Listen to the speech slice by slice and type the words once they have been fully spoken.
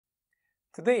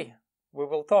Today, we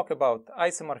will talk about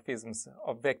isomorphisms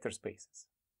of vector spaces.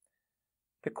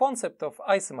 The concept of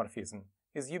isomorphism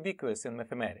is ubiquitous in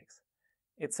mathematics.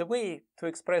 It's a way to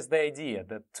express the idea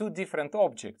that two different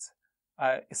objects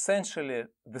are essentially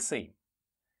the same.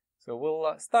 So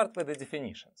we'll start with the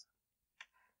definitions.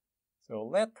 So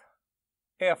let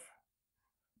f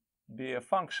be a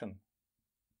function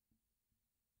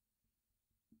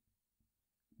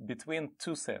between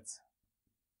two sets.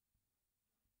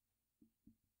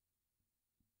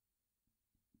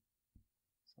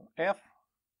 So f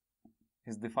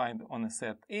is defined on a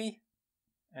set A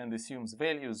and assumes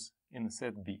values in a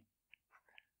set B.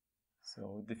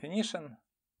 So definition,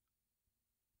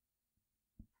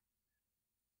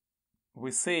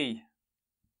 we say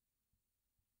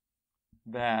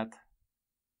that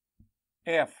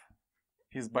f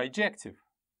is bijective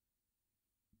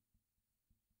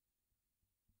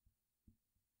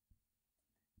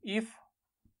if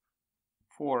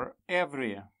for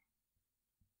every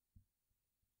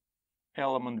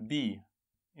element B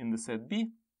in the set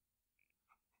B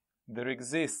there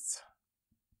exists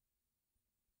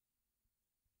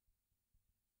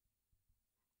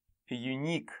a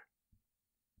unique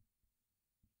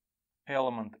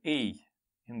element A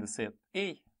in the set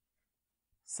A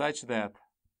such that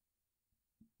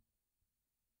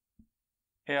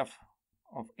f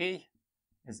of A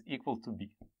is equal to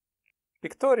B.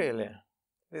 Pictorially,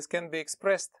 this can be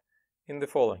expressed in the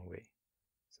following way.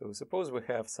 So suppose we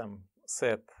have some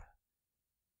set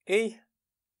A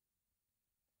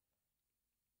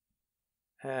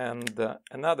and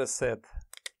another set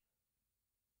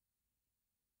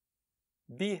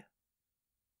B,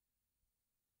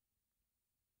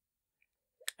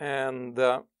 and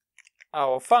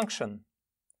our function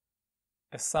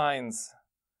assigns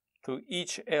to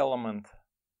each element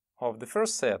of the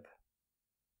first set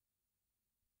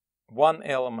one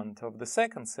element of the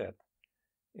second set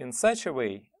in such a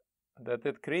way that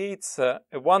it creates a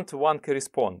one-to-one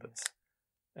correspondence.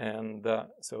 And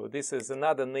so this is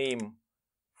another name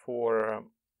for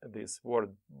this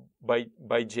word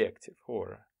bijective,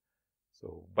 or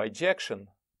so bijection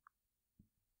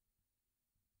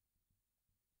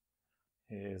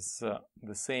is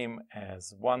the same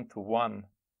as one-to-one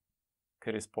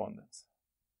correspondence.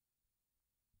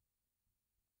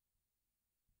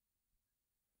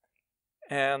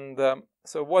 And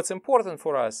so what's important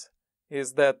for us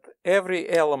is that every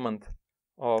element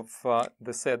of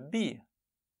the set B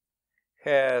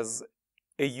has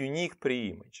a unique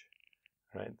preimage,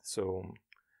 right? So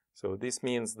this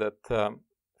means that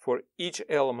for each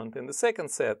element in the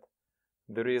second set,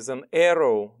 there is an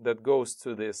arrow that goes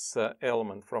to this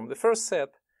element from the first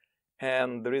set,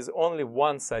 and there is only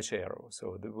one such arrow.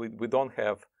 So we don't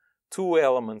have two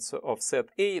elements of set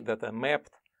A that are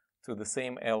mapped to the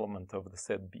same element of the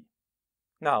set B.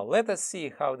 Now, let us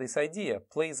see how this idea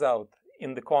plays out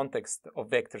in the context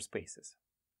of vector spaces.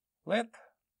 Let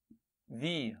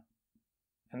V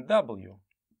and W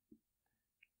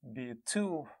be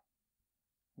two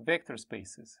vector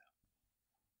spaces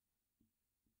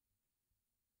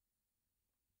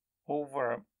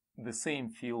over the same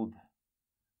field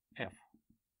F.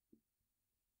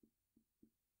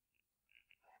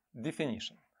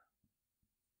 Definition.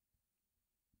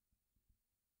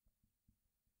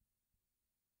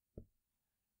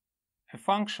 A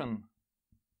function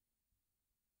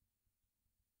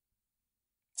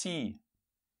t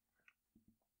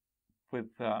with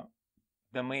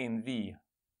domain V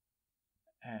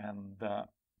and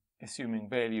assuming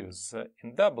values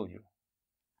in W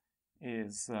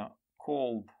is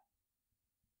called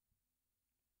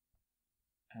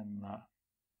an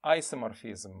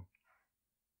isomorphism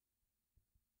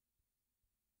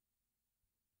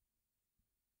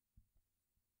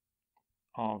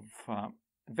of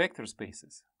vector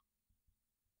spaces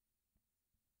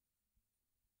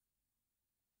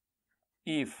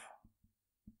if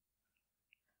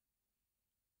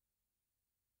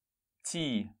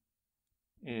T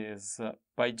is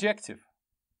bijective.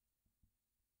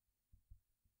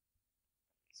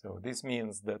 So this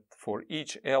means that for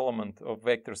each element of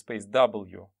vector space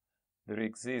W there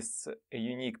exists a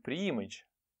unique preimage,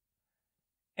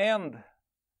 and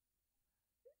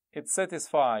it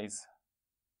satisfies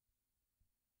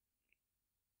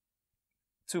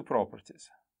two properties.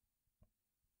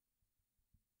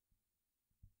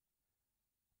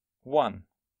 One,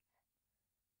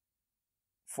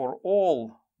 for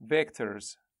all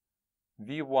vectors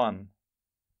v1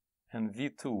 and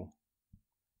v2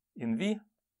 in V,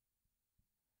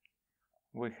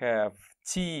 we have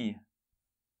T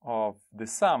of the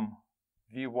sum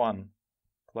v1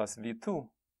 plus v2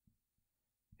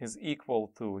 is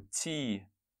equal to T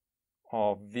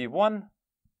of v1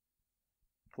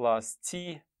 plus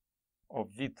t of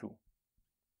v2.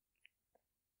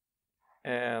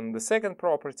 And the second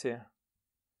property,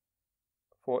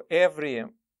 for every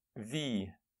v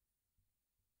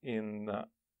in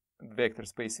vector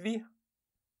space V,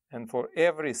 and for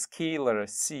every scalar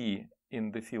c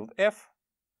in the field F,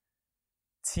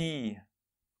 t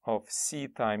of c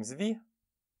times v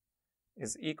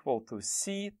is equal to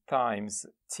c times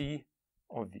t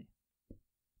of v.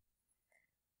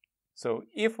 So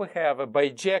if we have a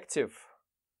bijective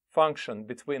function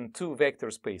between two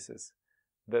vector spaces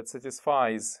that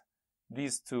satisfies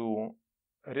these two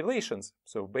relations,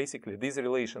 so basically these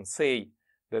relations say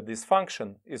that this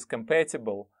function is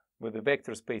compatible with the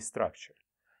vector space structure,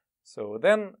 so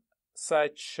then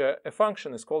such a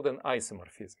function is called an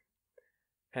isomorphism.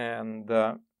 And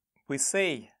we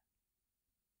say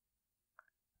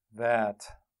that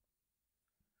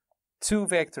two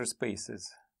vector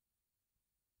spaces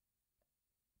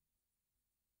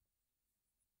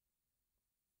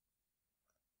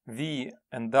V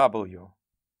and W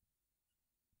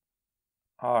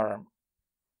are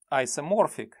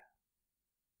isomorphic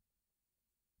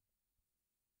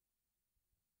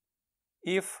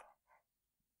if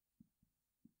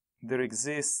there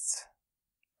exists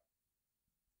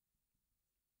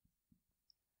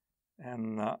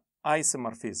an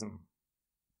isomorphism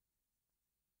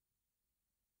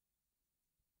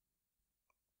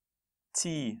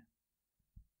T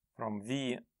from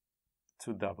V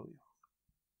to W.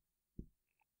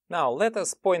 Now let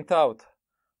us point out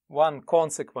one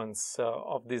consequence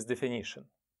of this definition.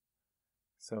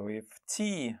 So if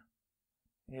T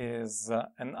is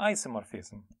an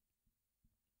isomorphism,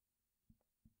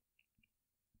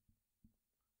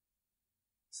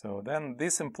 so then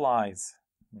this implies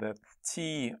that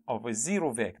T of a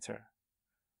zero vector,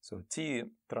 so T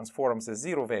transforms a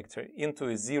zero vector into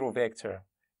a zero vector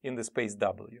in the space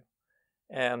W.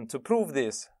 And to prove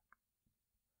this,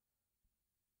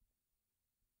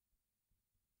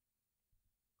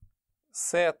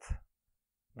 set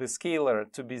the scalar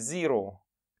to be zero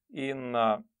in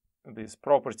this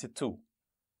property 2,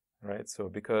 right? So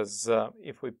because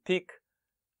if we pick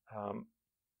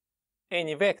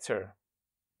any vector,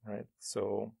 right?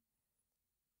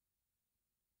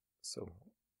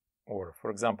 Or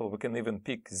for example, we can even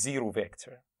pick zero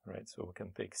vector, right? So we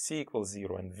can take c equals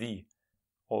 0 and v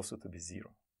also to be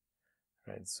 0,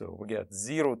 right? So we get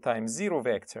 0 times 0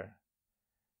 vector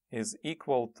is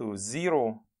equal to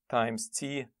 0 times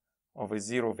t of a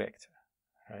zero vector,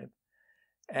 right?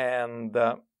 And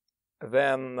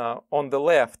then on the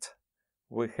left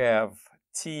we have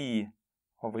t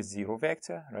of a zero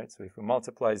vector, right? So if we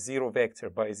multiply zero vector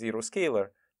by zero scalar,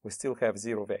 we still have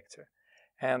zero vector.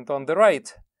 And on the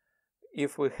right,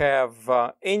 if we have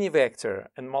any vector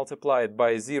and multiply it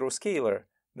by zero scalar,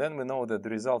 then we know that the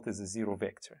result is a zero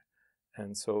vector.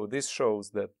 And so this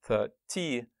shows that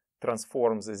t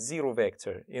transforms a zero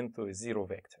vector into a zero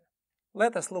vector.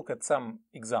 Let us look at some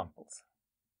examples.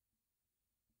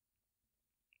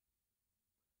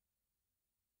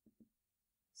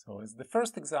 So as the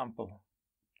first example,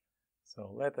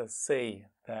 so let us say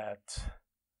that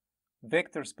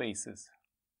vector spaces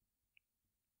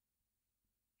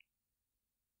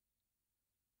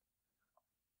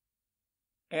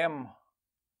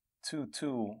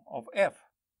M22 of F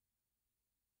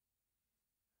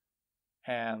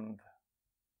and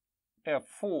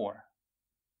F4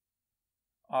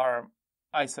 are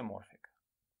isomorphic.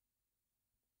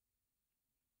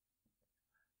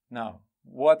 Now,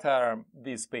 what are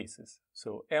these spaces?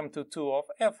 So M22 of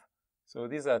F, so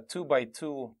these are 2 by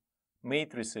 2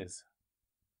 matrices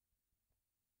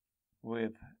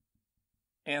with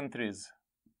entries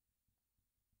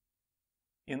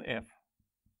in F.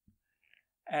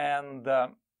 And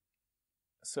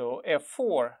so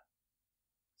F4,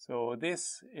 so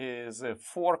this is a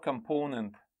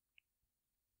 4-component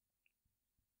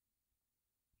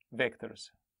vectors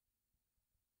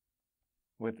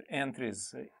with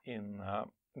entries in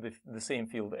the same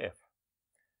field F.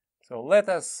 So let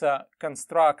us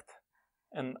construct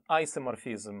an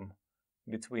isomorphism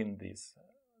between these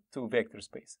two vector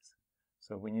spaces.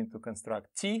 So we need to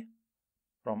construct T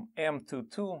from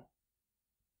M22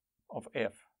 of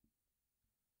F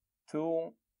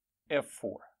to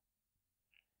F4.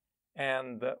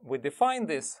 And we define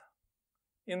this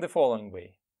in the following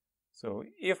way. So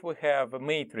if we have a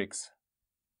matrix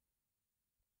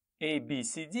A, B,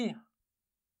 C, D,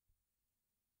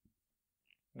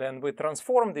 then we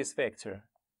transform this vector,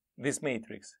 this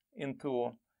matrix,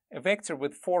 into a vector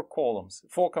with 4 columns,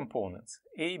 4 components,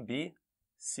 A, B,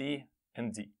 C,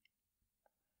 and D.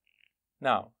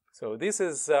 Now, So this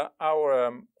is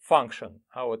our function,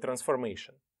 our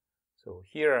transformation. So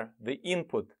here the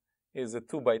input is a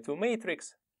 2 by 2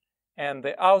 matrix, and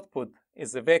the output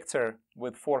is a vector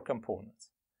with 4 components.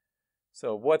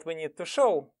 So what we need to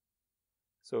show,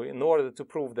 so in order to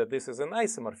prove that this is an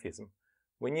isomorphism,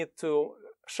 we need to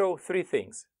show 3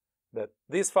 things. That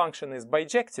this function is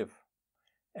bijective,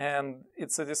 and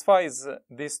it satisfies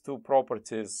these 2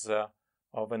 properties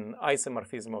of an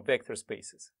isomorphism of vector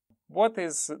spaces. What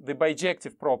is the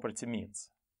bijective property means?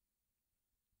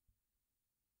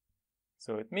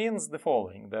 So it means the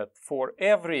following, that for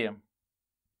every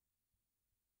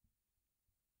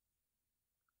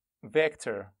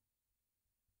vector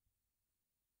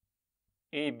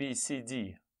A, B, C,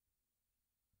 D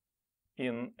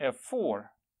in F4,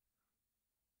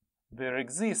 there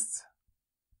exists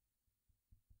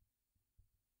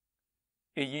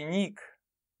a unique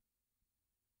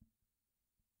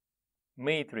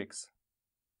matrix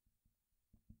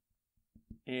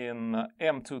in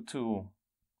M22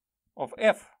 of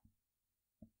F.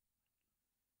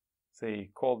 Say,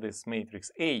 call this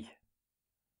matrix A,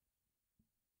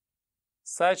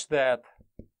 such that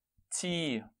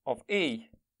T of A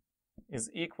is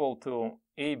equal to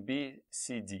A, B,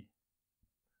 C, D.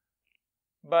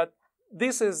 But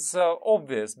this is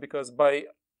obvious because by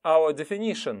our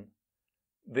definition,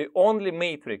 the only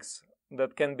matrix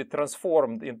that can be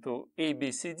transformed into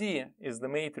ABCD is the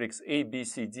matrix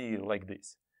ABCD like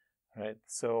this, right?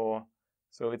 So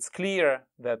it's clear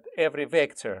that every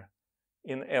vector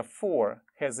in F4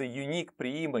 has a unique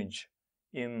preimage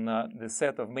in the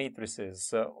set of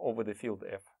matrices over the field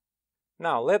F.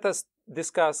 Now let us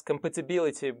discuss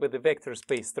compatibility with the vector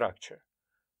space structure.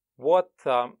 What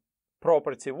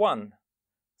property 1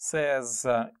 says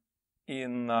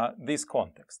in this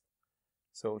context.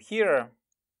 So here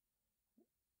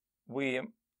we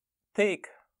take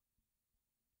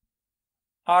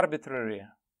arbitrary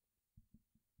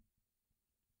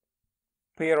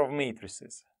pair of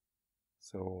matrices.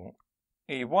 So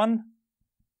A1,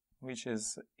 which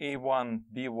is A1,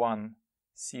 B1,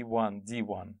 C1,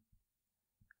 D1,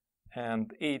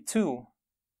 and A2,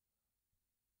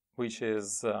 which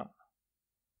is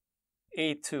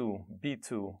A2,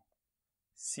 B2,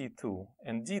 C2,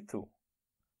 and D2.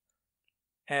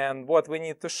 And what we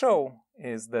need to show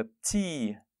is that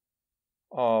T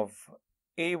of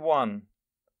A1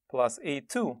 plus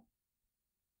A2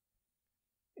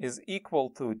 is equal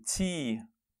to T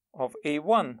of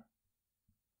A1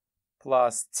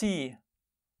 plus T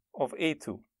of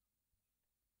A2.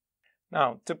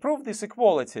 Now, to prove this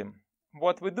equality,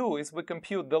 what we do is we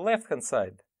compute the left-hand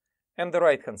side and the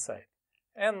right-hand side.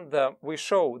 And we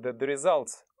show that the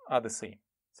results are the same.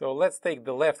 So let's take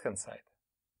the left-hand side.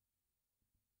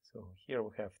 So here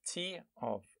we have T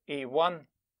of A1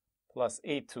 plus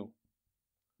A2.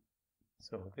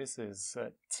 So this is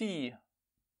T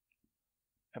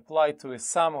applied to a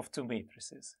sum of 2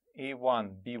 matrices,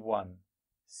 A1, B1,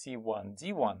 C1,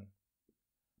 D1,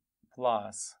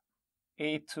 plus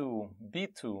A2,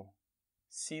 B2,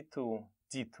 C2,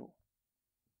 D2.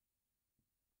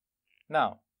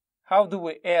 Now, how do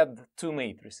we add 2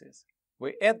 matrices?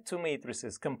 We add 2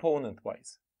 matrices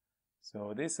component-wise.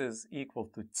 So this is equal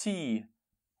to T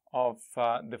of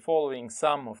the following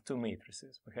sum of 2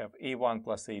 matrices. We have A1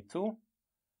 plus A2,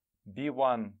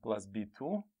 B1 plus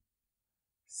B2,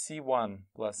 C1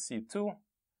 plus C2,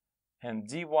 and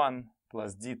D1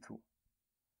 plus D2.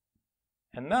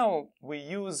 And now we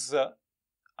use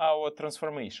our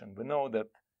transformation. We know that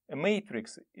a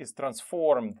matrix is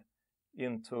transformed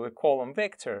into a column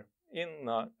vector in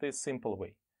this simple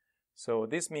way. So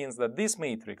this means that this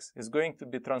matrix is going to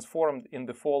be transformed in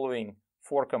the following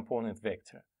 4-component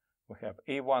vector. We have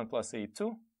A1 plus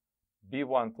A2,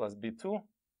 B1 plus B2,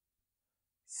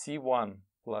 C1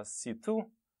 plus C2,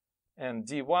 and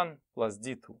D1 plus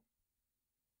D2.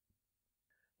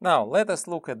 Now let us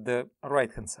look at the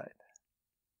right-hand side.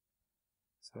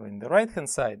 So in the right-hand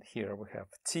side here we have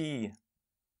T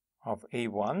of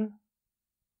A1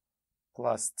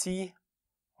 plus T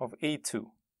of A2.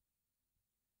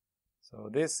 So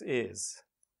this is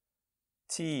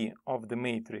T of the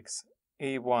matrix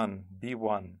A1,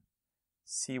 B1,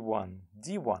 C1,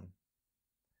 D1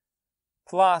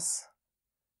 plus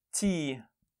T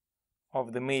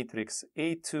of the matrix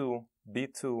A2,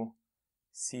 B2,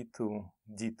 C2,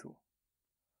 D2.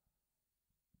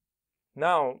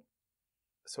 Now,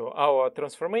 so our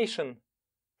transformation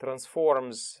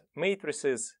transforms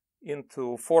matrices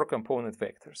into 4-component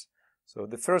vectors. So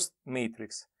the first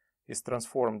matrix is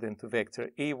transformed into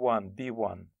vector A1,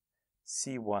 B1,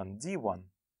 C1, D1.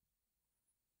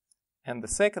 And the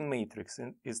second matrix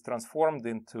is transformed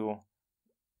into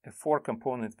a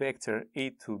four-component vector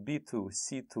A2, B2,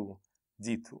 C2,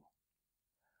 D2.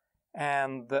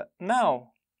 And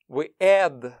now we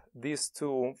add these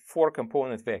two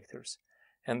four-component vectors.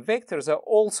 And vectors are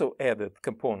also added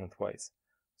component-wise.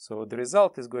 So the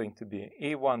result is going to be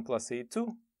A1 plus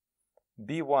A2,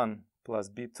 B1 plus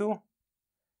B2,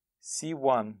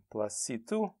 C1 plus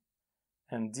C2,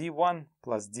 and D1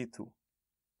 plus D2.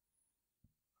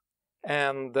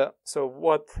 And so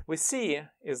what we see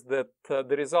is that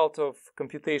the result of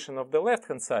computation of the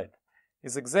left-hand side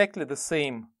is exactly the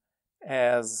same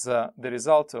as the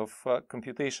result of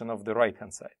computation of the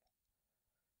right-hand side.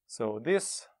 So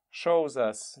this shows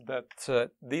us that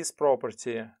this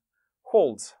property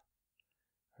holds,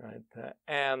 right?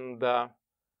 And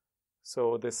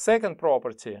so the second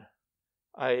property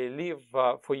I leave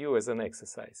for you as an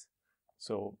exercise.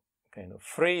 So kind of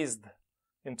phrased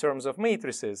in terms of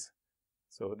matrices.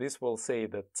 So this will say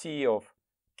that T of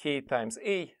K times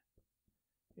A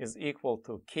is equal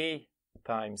to K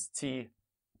times T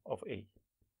of A,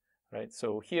 right?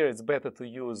 So here it's better to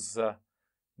use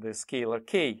the scalar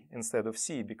K instead of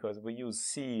C because we use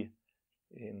C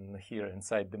in here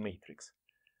inside the matrix.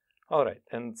 All right,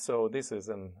 and so this is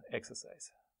an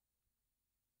exercise.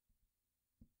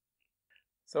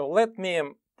 So let me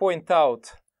point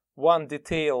out one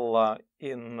detail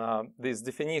in this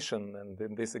definition and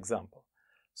in this example.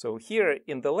 So here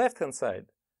in the left-hand side,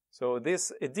 so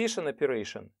this addition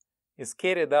operation is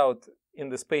carried out in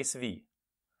the space V,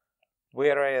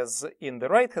 whereas in the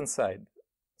right-hand side,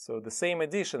 so the same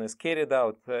addition is carried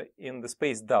out in the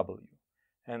space W.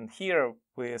 And here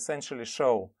we essentially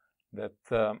show that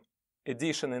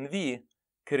addition in V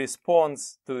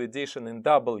corresponds to addition in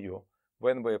W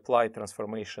when we apply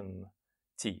transformation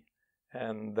T.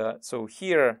 And so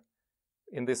here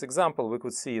in this example, we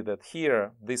could see that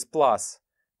here, this plus,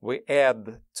 we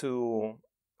add two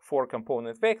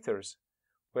four-component vectors,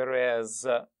 whereas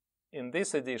in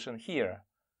this addition here,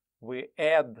 we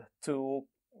add two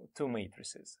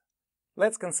matrices.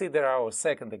 Let's consider our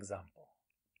second example.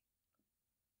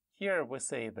 Here we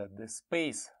say that the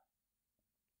space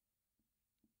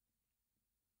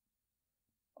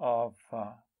of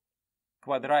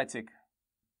quadratic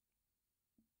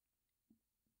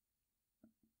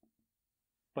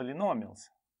polynomials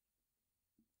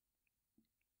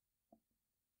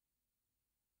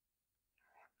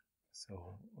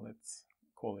so let's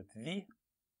call it V.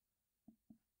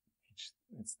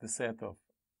 It's the set of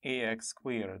ax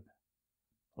squared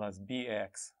plus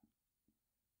bx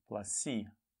plus c,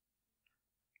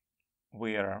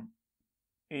 where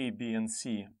a, b, and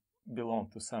c belong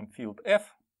to some field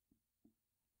F.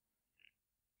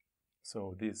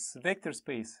 So this vector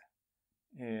space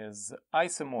is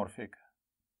isomorphic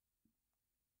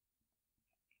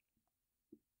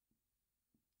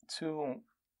to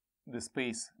the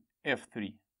space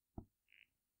F3.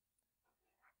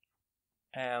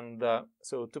 And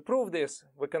so to prove this,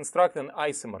 we construct an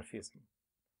isomorphism.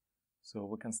 So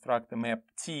we construct a map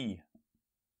T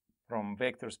from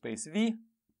vector space V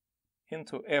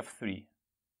into F3.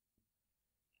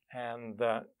 And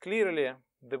clearly,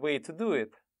 the way to do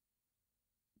it,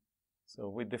 so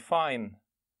we define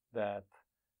that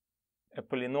a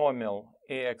polynomial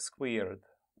ax squared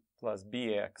plus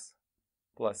bx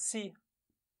plus c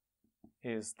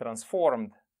is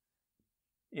transformed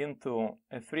into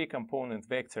a three-component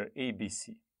vector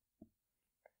ABC.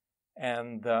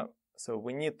 And so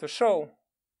we need to show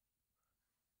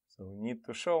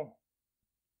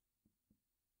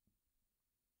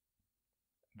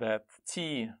that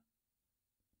T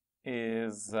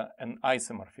is an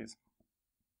isomorphism,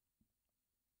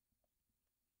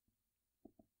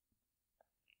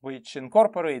 which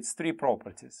incorporates three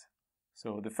properties.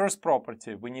 So the first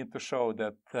property, we need to show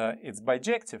that it's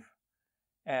bijective.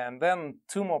 And then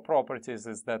two more properties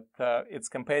is that it's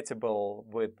compatible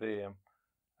with the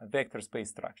vector space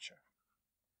structure.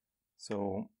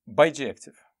 So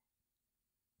bijective.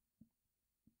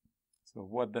 So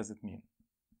what does it mean?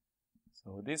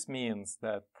 So this means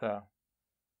that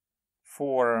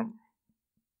for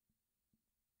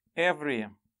every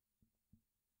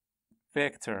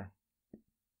vector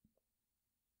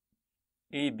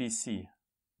ABC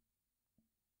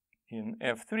in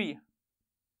F3,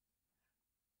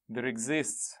 there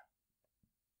exists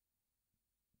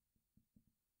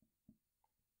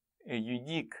a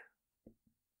unique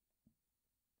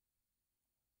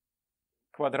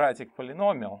quadratic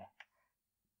polynomial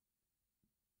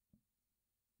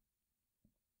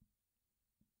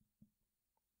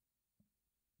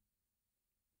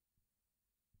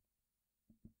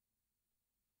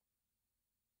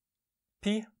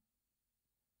P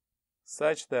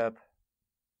such that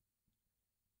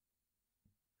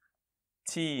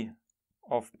T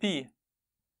of P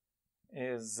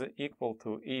is equal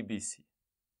to ABC.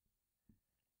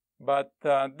 But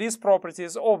this property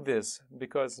is obvious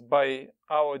because by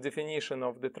our definition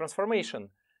of the transformation,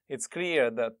 it's clear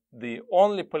that the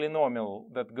only polynomial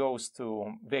that goes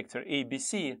to vector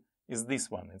ABC is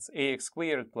this one. It's ax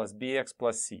squared plus bx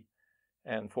plus c.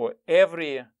 And for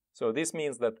every, so this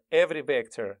means that every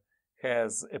vector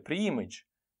has a preimage,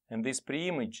 and this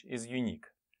preimage is unique.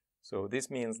 So this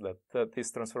means that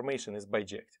this transformation is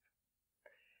bijective.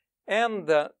 And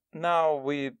now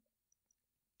we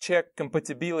check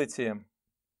compatibility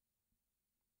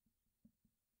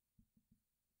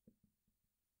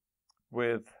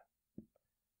with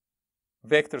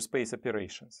vector space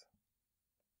operations.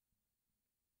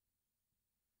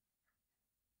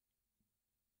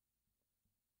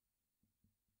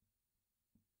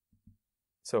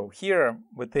 So here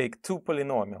we take two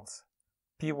polynomials,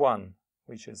 P1,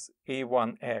 which is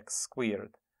a1x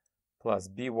squared plus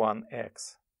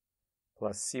b1x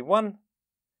plus c1,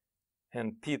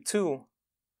 and P2,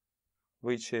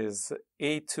 which is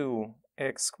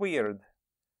a2x squared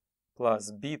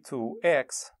plus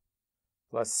b2x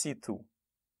plus c2.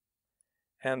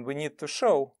 And we need to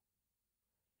show,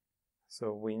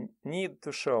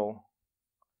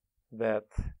 that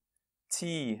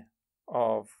T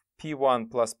of P1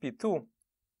 plus P2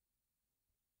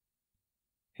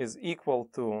 is equal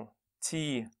to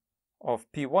T of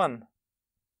P1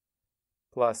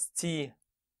 plus T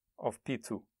of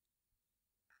P2.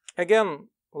 Again,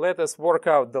 let us work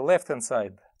out the left-hand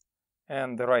side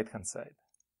and the right-hand side.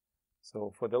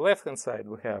 So for the left-hand side,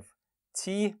 we have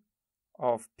T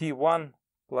of P1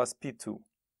 plus P2.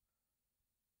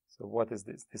 So what is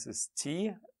this? This is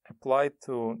T applied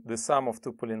to the sum of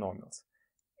two polynomials,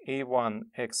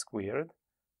 a1x squared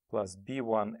plus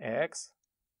b1x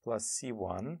plus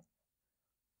c1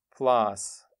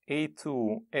 plus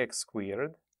a2x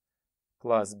squared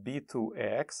plus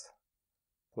b2x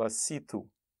plus c2.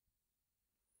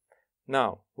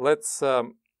 Now, let's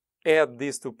add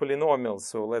these two polynomials,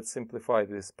 so let's simplify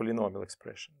this polynomial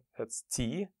expression. That's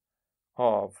T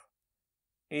of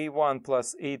a1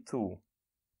 plus a2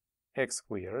 x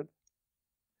squared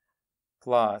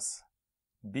plus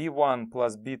b1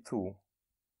 plus b2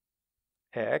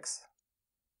 x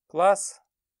plus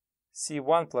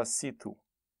c1 plus c2.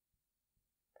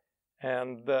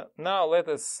 And now let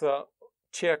us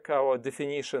check our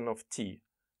definition of T.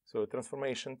 So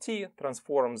transformation T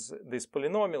transforms this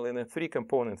polynomial in a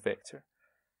three-component vector.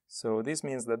 So this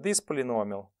means that this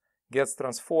polynomial gets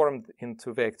transformed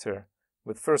into vector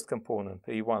with first component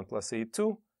a1 plus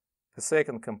a2, the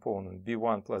second component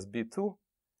b1 plus b2,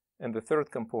 and the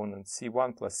third component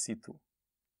c1 plus c2.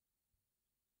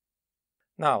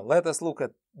 Now let us look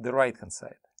at the right-hand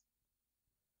side.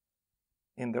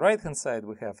 In the right-hand side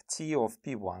we have T of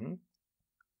P1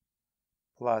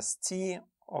 plus T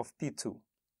of P2.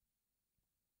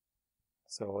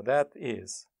 So that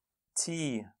is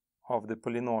T of the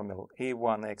polynomial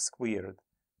a1x squared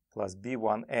plus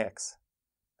b1x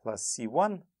plus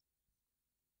c1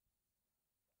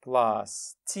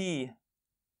 plus T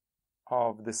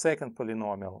of the second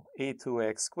polynomial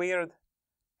a2x squared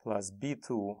plus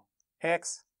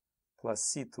b2x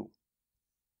plus c2.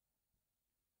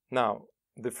 Now,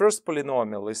 the first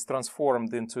polynomial is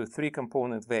transformed into a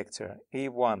three-component vector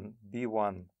a1,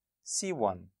 b1,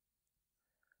 c1.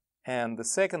 And the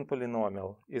second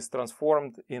polynomial is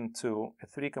transformed into a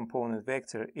three-component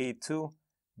vector a2,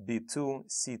 b2,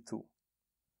 c2.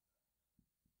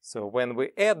 So when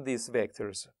we add these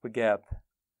vectors, we get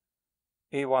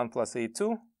a1 plus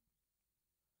a2,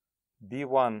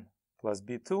 b1 plus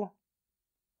b2,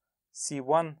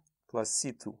 c1 plus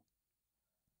c2.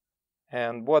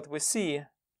 And what we see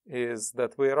is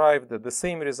that we arrived at the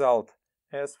same result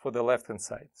as for the left-hand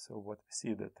side. So what we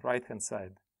see that right-hand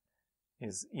side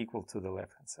is equal to the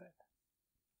left-hand side.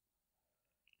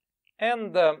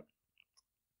 And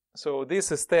so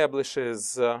this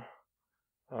establishes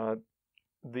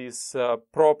this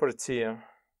property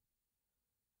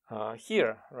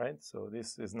here, right? So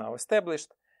this is now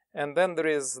established. And then there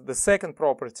is the second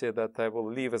property that I will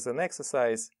leave as an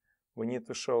exercise. We need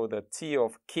to show that T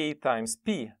of k times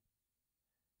p,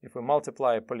 if we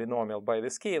multiply a polynomial by the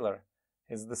scalar,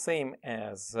 is the same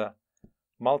as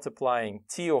multiplying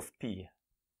T of p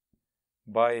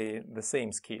by the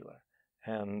same scalar.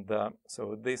 And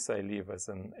so this I leave as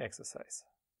an exercise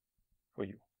for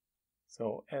you.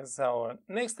 So as our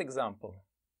next example,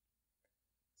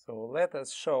 so let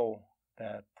us show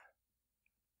that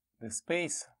the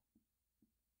space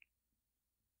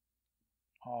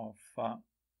of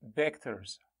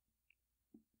vectors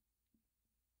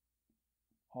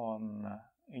on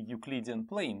a Euclidean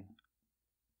plane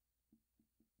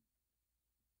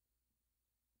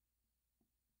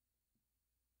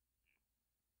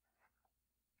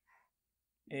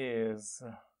is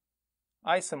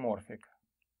isomorphic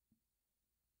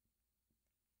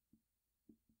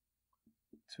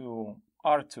to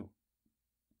R2.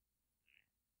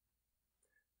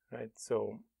 Right,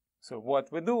 so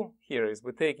what we do here is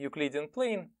we take Euclidean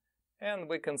plane and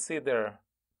we consider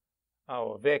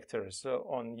our vectors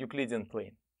on Euclidean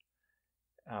plane.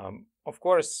 Of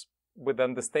course, with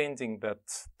understanding that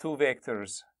two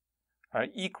vectors are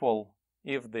equal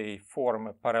if they form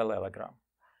a parallelogram.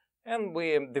 And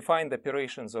we define the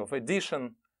operations of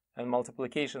addition and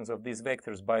multiplications of these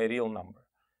vectors by a real number.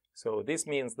 So this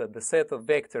means that the set of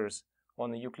vectors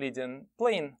on a Euclidean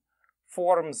plane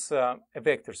forms a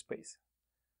vector space.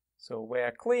 So we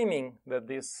are claiming that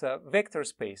this vector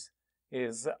space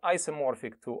is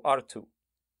isomorphic to R2.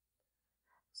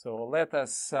 So let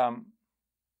us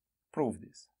prove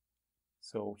this.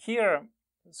 So here,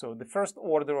 the first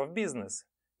order of business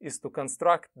is to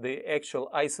construct the actual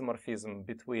isomorphism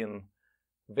between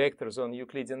vectors on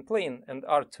Euclidean plane and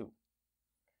R2.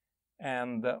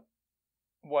 And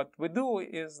what we do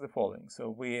is the following. So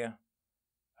we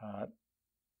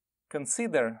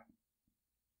consider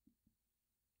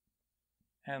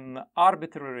an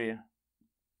arbitrary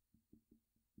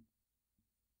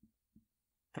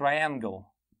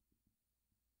triangle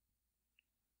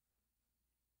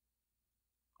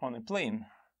on a plane.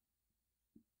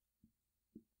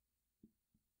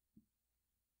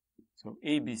 So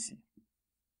ABC.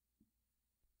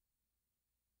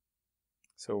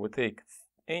 So we take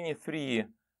any three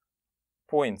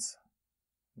points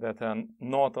that are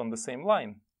not on the same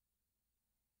line,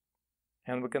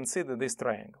 and we consider this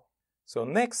triangle. So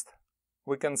next,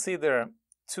 we consider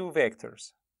two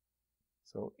vectors.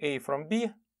 So A from B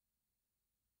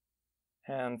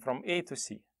and from A to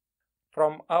C.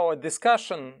 From our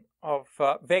discussion of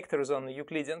vectors on the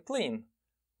Euclidean plane,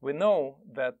 we know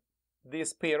that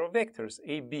this pair of vectors,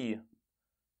 AB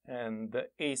and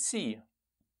AC,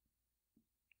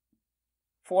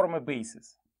 form a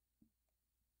basis.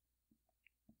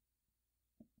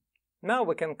 Now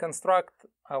we can construct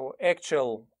our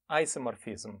actual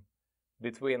isomorphism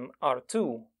between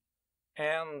R2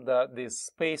 and this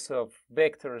space of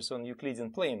vectors on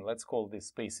Euclidean plane. Let's call this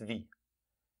space V.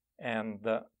 And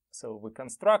so we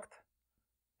construct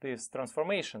this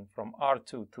transformation from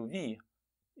R2 to V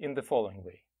in the following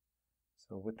way.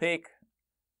 So we take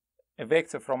a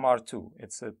vector from R2.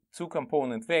 It's a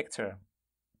two-component vector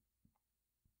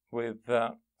with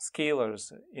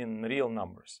scalars in real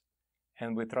numbers.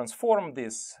 And we transform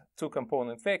this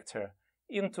two-component vector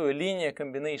into a linear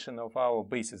combination of our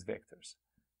basis vectors.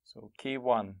 So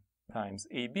K1 times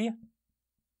AB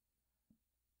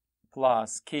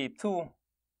plus K2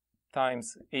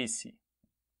 times AC.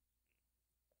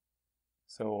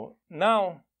 So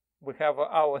now we have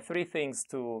our three things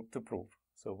to prove.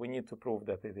 So we need to prove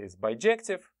that it is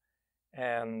bijective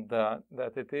and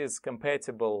that it is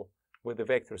compatible with the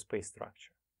vector space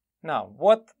structure. Now,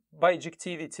 what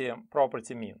bijectivity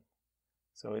property means?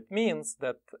 So it means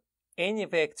that any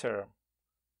vector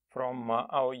from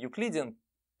our Euclidean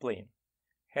plane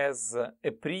has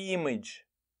a preimage,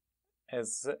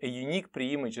 as a unique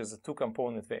preimage as a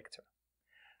two-component vector.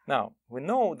 Now, we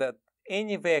know that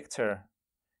any vector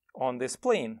on this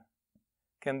plane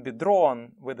can be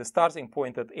drawn with a starting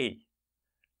point at A.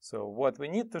 So what we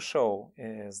need to show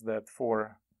is that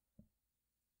for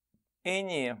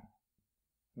any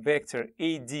vector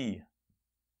AD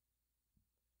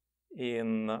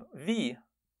in V,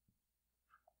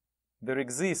 there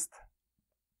exist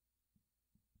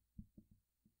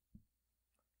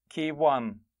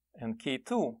K1 and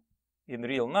K2 in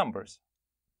real numbers,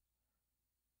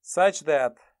 such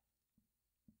that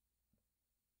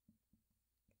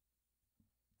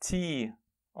T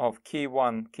of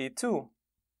K1, K2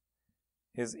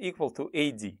 is equal to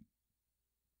AD.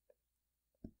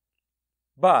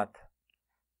 But,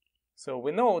 so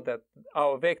we know that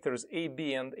our vectors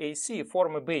AB and AC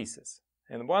form a basis.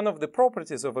 And one of the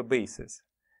properties of a basis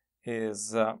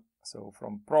is, so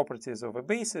from properties of a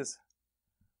basis,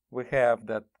 we have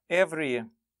that every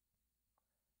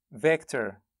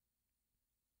vector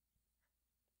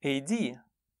AD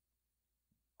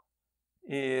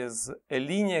is a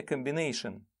linear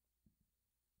combination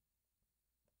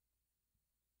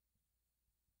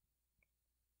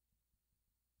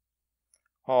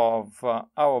of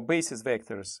our basis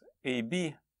vectors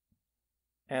AB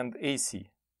and AC.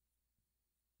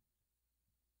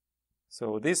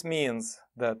 So this means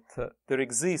that there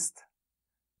exist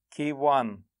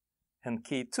K1 and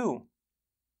K2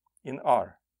 in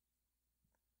R.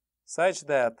 such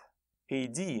that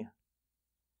AD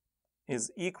is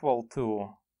equal to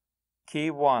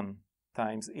K1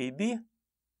 times AB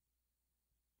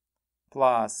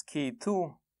plus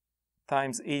K2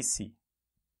 times AC.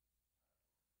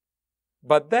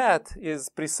 But that is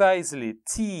precisely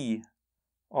T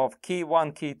of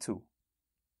K1, K2.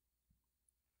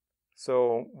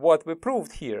 So what we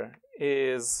proved here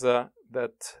is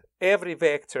that every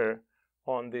vector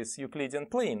on this Euclidean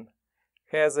plane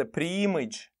has a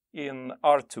preimage in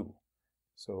R2.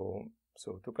 So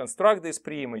to construct this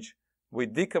preimage, we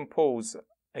decompose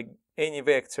any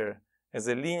vector as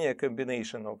a linear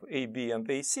combination of AB and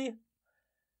AC.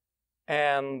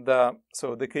 And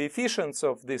so the coefficients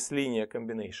of this linear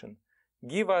combination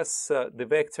give us the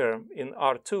vector in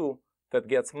R2 that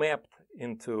gets mapped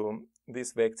into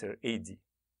this vector AD.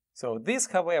 So this,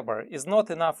 however, is not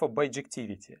enough for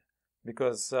bijectivity,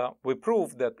 because we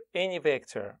proved that any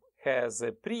vector has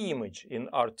a preimage in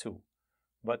R2,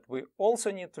 but we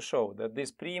also need to show that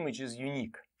this preimage is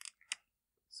unique.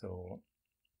 So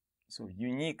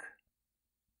unique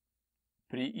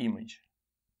preimage.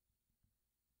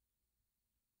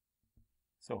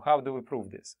 So how do we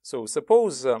prove this? So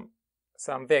suppose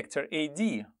some vector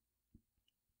AD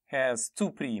has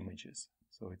two preimages.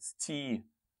 So it's T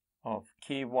of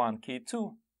K1,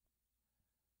 K2,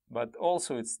 but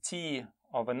also it's T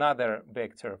of another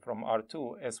vector from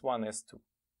R2, S1, S2.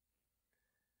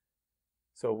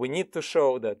 So we need to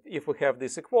show that if we have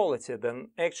this equality, then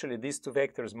actually these two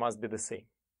vectors must be the same.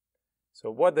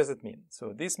 So what does it mean?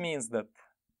 So this means that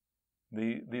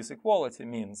this equality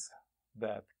means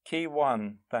that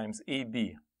K1 times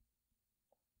AB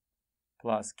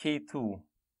plus K2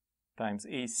 times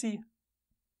AC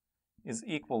is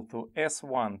equal to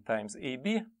S1 times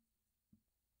AB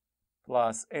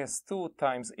plus S2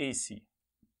 times AC.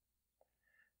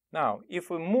 Now, if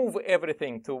we move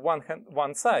everything to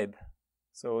one side,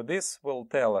 so this will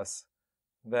tell us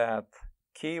that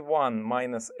K1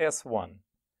 minus S1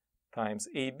 times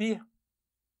AB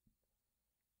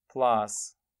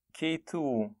plus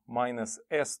K2 minus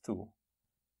S2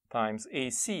 times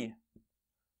AC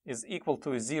is equal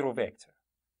to a zero vector.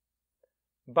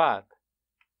 But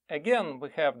again, we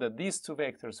have that these two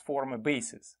vectors form a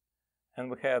basis. And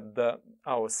we had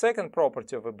our second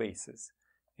property of a basis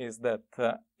is that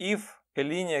if a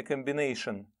linear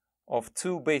combination of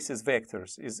two basis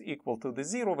vectors is equal to the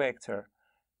zero vector,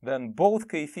 then both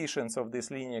coefficients of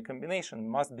this linear combination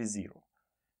must be zero.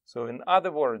 So in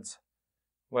other words,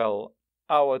 well,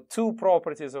 our two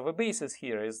properties of a basis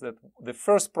here is that the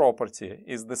first property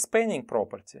is the spanning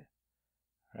property,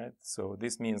 right? So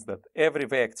this means that every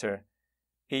vector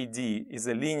AD is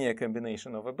a linear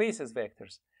combination of a basis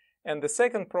vectors. And the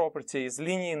second property is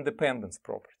linear independence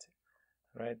property,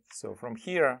 right? So from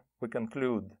here, we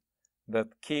conclude that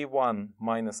K1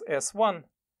 minus S1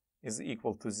 is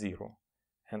equal to 0.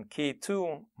 And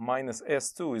K2 minus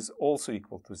S2 is also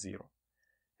equal to 0.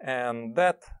 And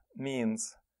that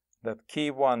means that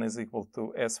K1 is equal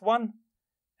to S1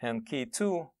 and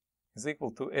K2 is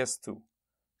equal to S2.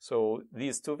 So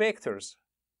these two vectors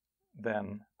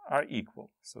then are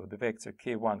equal. So the vector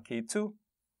K1, K2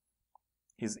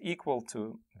 is equal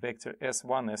to vector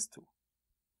S1, S2.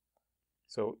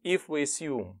 So if we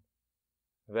assume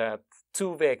that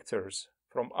two vectors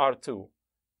from R2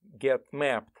 get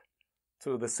mapped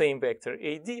to the same vector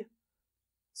AD,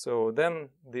 so then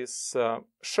this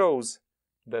shows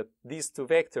that these two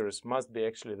vectors must be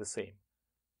actually the same.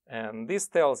 And this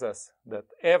tells us that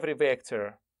every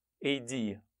vector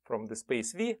AD from the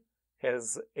space V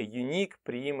has a unique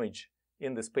preimage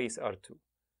in the space R2.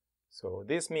 So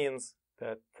this means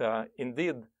that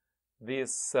indeed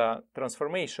this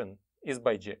transformation is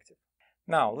bijective.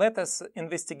 Now let us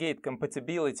investigate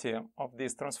compatibility of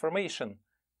this transformation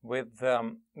with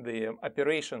the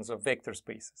operations of vector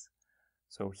spaces.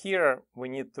 So here we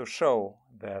need to show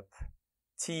that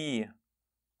T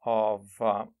of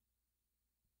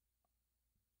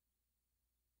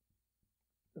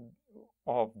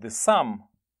the sum,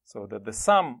 so that the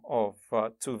sum of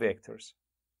two vectors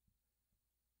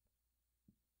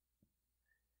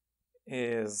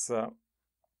is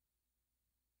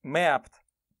mapped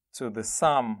to the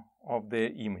sum of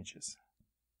their images.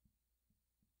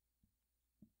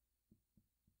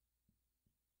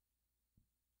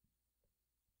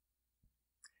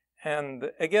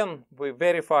 And again, we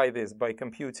verify this by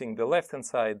computing the left-hand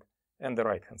side and the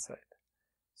right-hand side.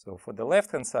 So for the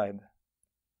left-hand side,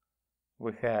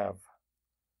 we have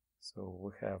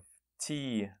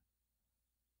T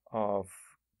of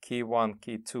K1,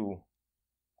 K2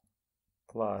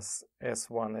 plus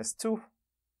S1, S2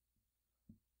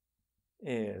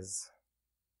 is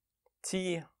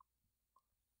T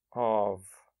of,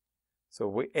 so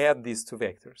we add these two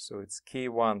vectors. So it's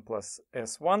k1 plus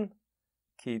s1,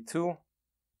 k2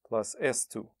 plus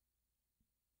s2.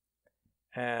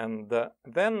 And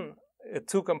then a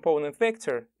two-component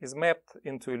vector is mapped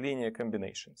into a linear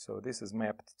combination. So this is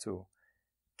mapped to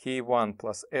k1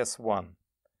 plus s1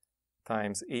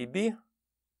 times ab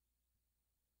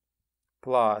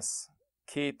plus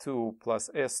k2 plus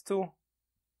s2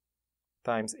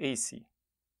 times ac.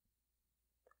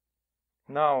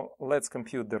 Now let's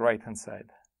compute the right-hand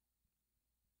side.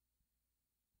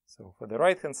 So for the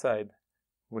right-hand side,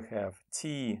 we have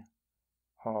t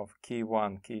of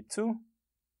k1, k2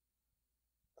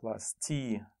 plus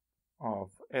t of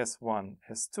s1,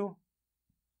 s2.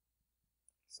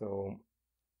 So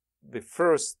the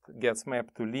first gets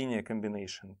mapped to linear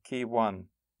combination k1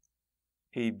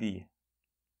 ab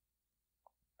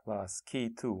plus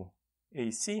k2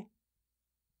 ac,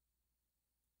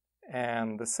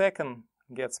 and the second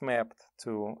gets mapped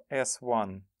to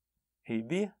s1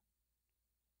 ab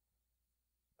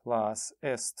plus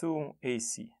s2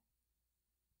 ac.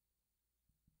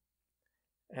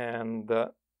 And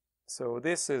so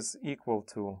this is equal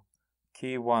to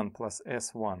k1 plus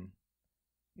s1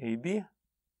 ab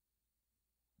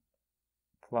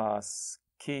plus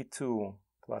k2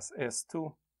 plus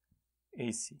s2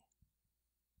 ac.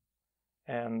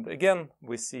 And again,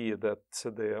 we see that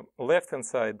the left-hand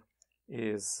side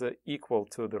is equal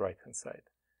to the right-hand side.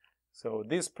 So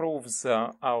this proves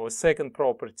our second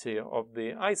property of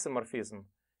the isomorphism,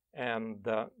 and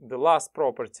the last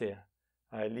property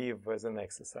I leave as an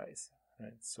exercise.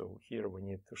 Right? So here we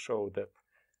need to show that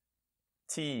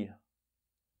t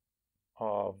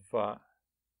of a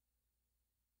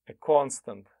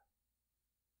constant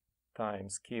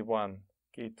times k1,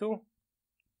 k2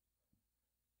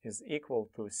 is equal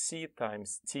to c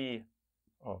times t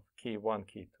of k1,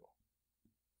 k2.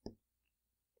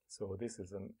 So this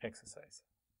is an exercise.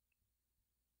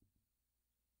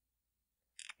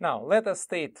 Now let us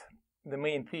state the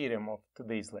main theorem of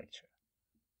today's lecture.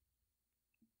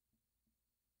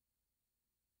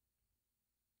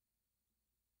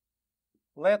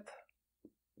 Let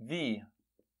V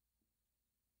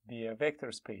be a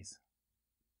vector space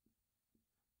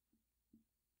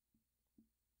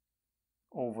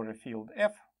over a field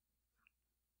F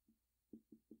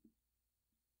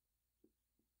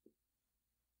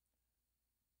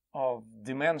of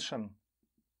dimension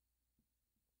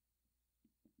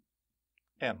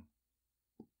n.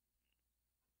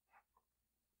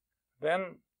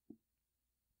 Then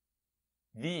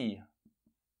V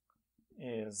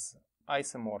is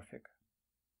isomorphic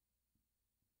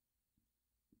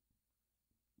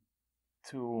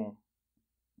to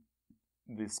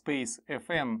the space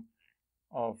Fn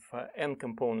of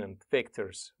n-component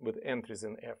vectors with entries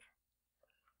in F.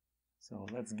 So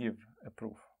let's give a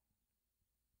proof.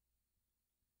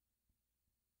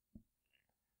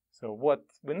 So what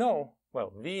we know,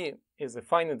 well, V is a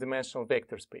finite dimensional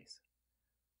vector space.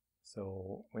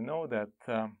 So we know that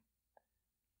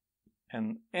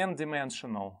an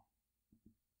n-dimensional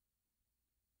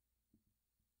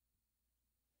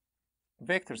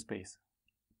vector space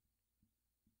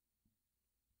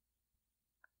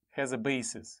has a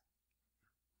basis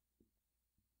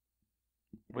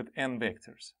with n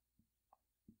vectors,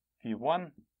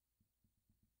 v1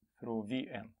 through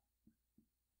vn.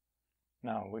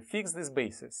 Now we fix this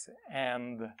basis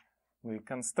and we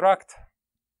construct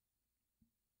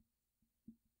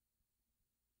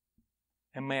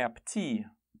a map T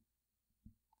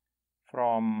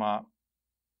from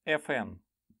Fn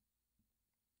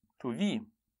to V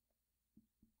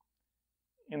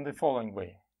in the following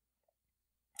way.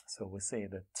 So we say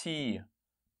that T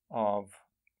of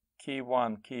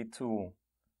k1, k2, ...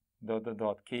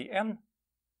 kn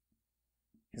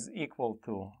is equal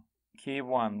to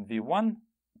k1 v1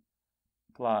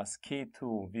 plus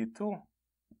k2 v2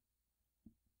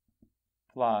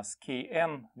 plus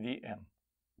kn vn.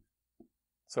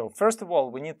 So first of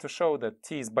all, we need to show that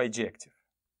T is bijective.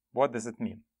 What does it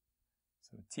mean?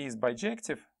 So T is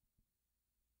bijective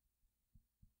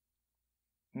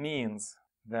means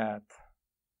that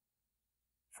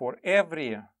for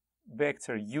every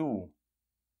vector u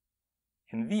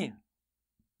in V,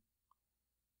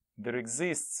 there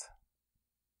exists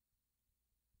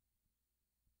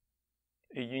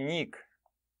a unique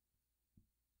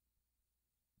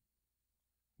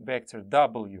vector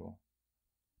w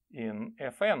in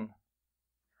Fn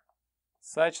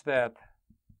such that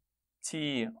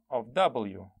T of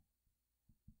w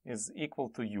is equal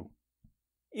to u.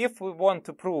 If we want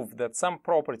to prove that some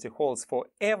property holds for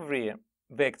every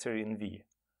vector in V,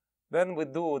 then we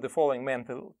do the following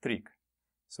mental trick.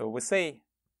 So we say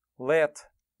let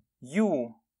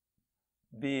U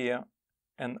be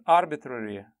an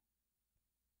arbitrary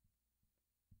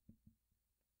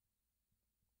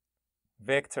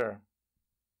vector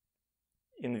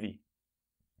in V.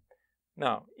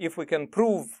 Now, if we can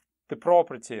prove the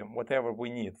property, whatever we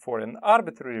need, for an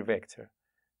arbitrary vector,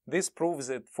 this proves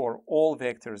it for all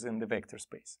vectors in the vector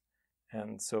space.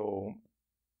 And so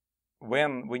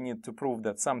when we need to prove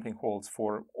that something holds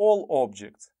for all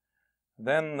objects,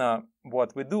 then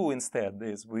what we do instead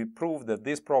is we prove that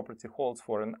this property holds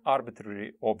for an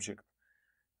arbitrary object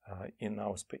in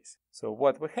our space. So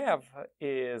what we have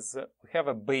is we have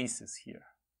a basis here,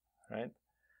 right?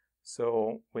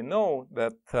 So we know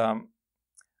that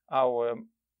our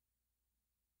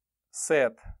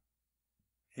set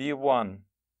V1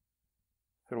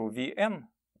 through Vn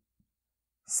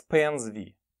spans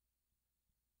V,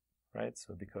 right?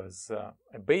 So because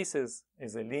a basis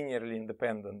is a linearly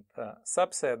independent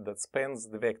subset that spans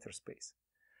the vector space.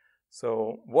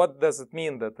 So what does it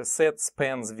mean that a set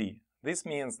spans V? This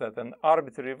means that an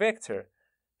arbitrary vector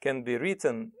can be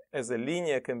written as a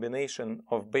linear combination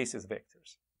of basis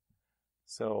vectors.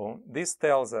 So this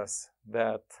tells us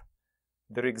that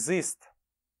there exist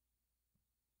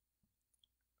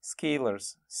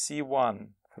scalars C1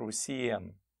 through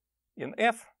Cn in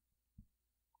F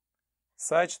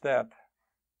such that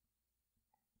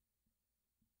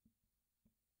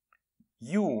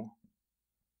U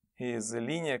is a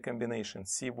linear combination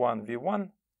C1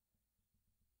 V1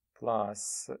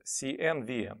 plus Cn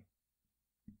Vn.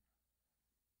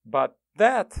 But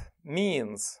that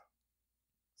means,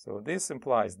 so this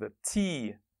implies that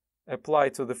T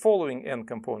applied to the following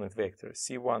n-component vector,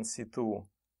 C1, C2,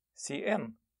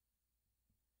 Cn,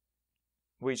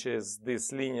 which is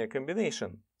this linear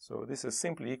combination. So this is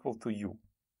simply equal to U.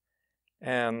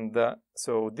 And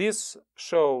so this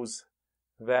shows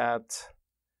that,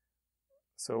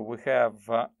 so we have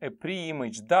a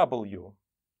pre-image W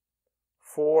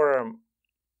for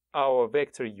our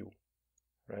vector U,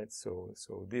 right? So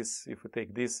this, if we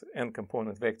take this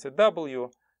n-component vector W,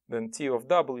 then T of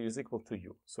W is equal to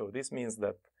U. So this means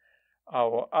that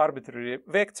our arbitrary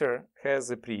vector has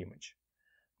a pre-image.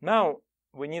 Now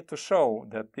we need to show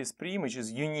that this pre-image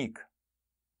is unique.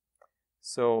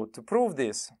 So to prove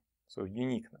this, so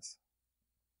uniqueness.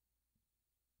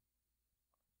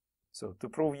 So to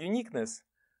prove uniqueness,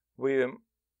 we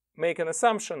make an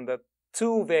assumption that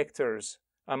two vectors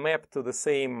are mapped to the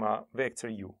same vector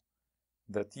U.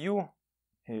 That U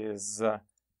is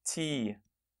T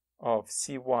of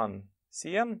C1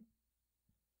 Cn,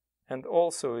 and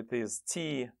also it is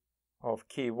T of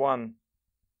K1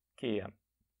 Kn.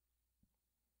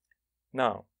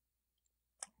 Now,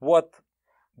 what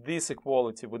this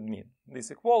equality would mean?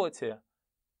 This equality,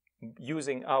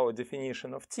 using our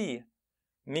definition of T,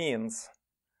 means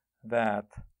that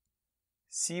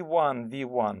C1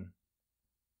 V1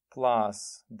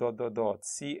 plus ...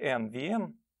 Cn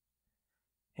Vn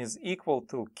is equal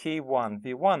to K1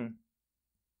 V1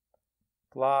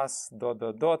 plus ...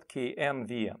 Kn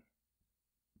Vn.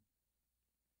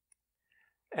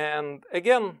 And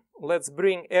again, let's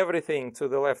bring everything to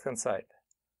the left-hand side.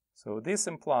 So this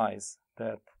implies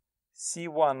that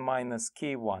C1 minus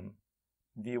K1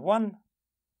 V1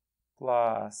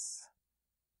 plus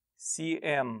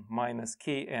Cn minus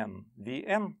Kn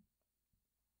Vn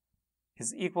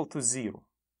is equal to 0.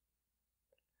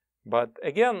 But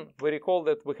again, we recall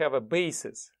that we have a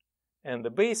basis, and the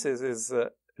basis is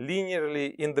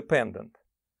linearly independent.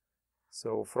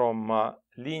 So from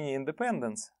linear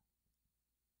independence,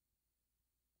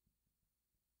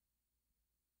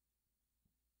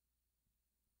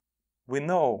 we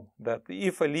know that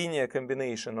if a linear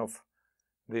combination of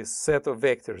this set of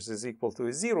vectors is equal to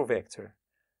a 0 vector,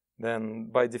 then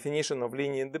by definition of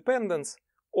linear independence,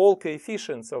 all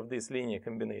coefficients of these linear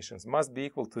combinations must be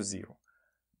equal to 0.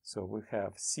 So we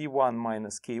have C1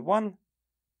 minus K1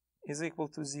 is equal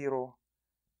to 0,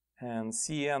 and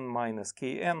Cn minus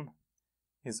Kn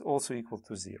is also equal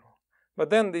to 0. But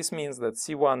then this means that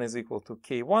C1 is equal to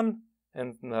K1,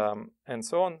 and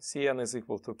so on. Cn is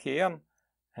equal to Kn,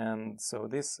 and so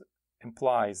this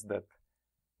implies that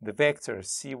the vector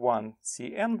C1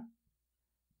 Cn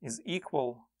is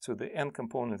equal to the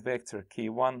n-component vector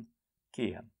K1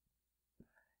 Kn.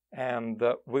 And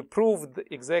we proved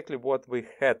exactly what we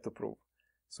had to prove.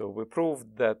 So we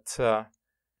proved that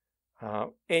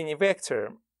any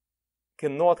vector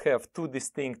cannot have two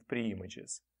distinct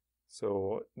pre-images.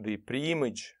 So the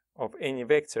pre-image of any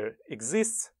vector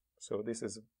exists. So this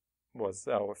was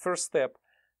our first step.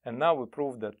 And now we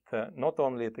proved that not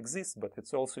only it exists, but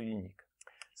it's also unique.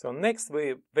 So next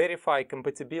we verify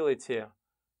compatibility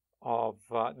of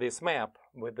this map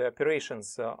with the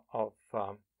operations of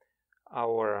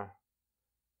our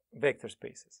vector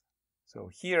spaces. So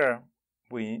here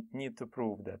we need to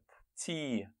prove that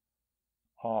T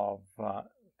of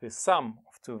the sum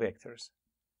of two vectors.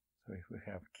 So if we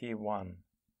have k1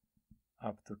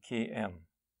 up to kn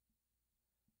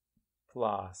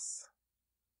plus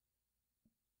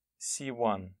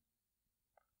c1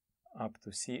 up to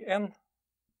cn,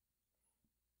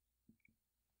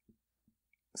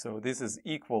 so this is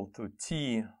equal to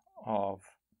T of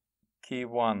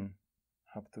k1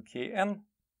 up to kn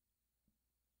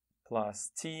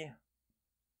plus T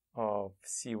of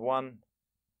c1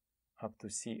 up to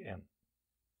cn.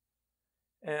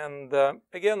 And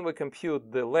again, we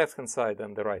compute the left-hand side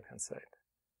and the right-hand side.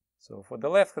 So for the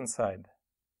left-hand side,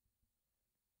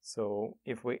 so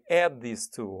if we add these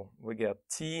two, we get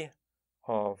T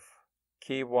of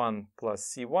k1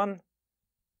 plus c1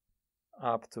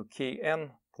 up to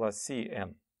kn plus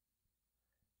cn.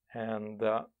 And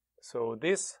so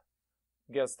this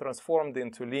gets transformed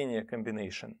into linear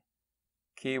combination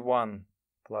k1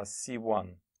 plus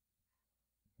c1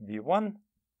 v1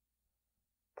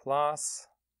 plus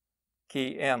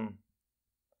kn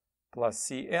plus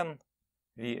cn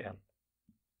vn.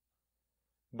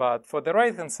 But for the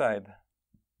right hand side,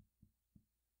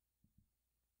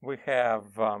 we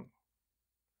have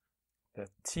the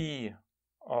T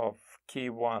of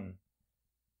k1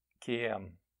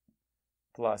 kn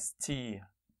plus T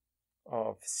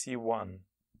of c1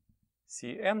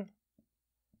 cn.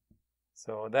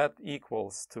 So that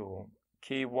equals to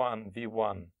k1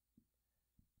 v1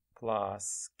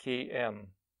 plus kn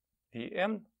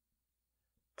vn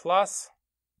plus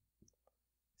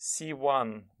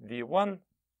c1 v1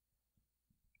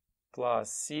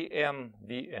 plus cn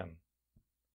vn.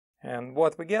 And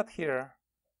what we get here,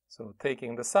 so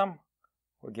taking the sum,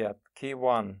 we get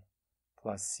k1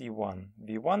 plus c1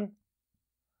 v1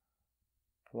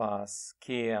 plus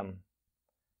kn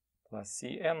plus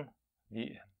cn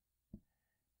vn.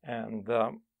 And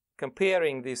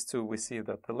comparing these two, we see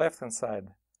that the left-hand side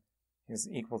is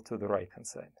equal to the right-hand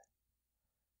side.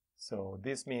 So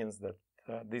this means that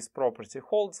this property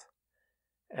holds.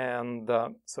 And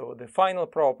so the final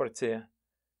property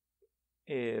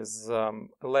is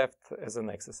left as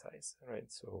an exercise,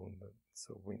 right? So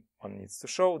one needs to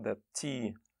show that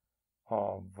T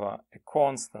of a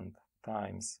constant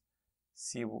times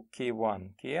k1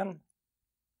 kn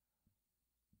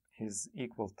is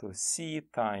equal to C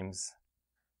times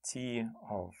T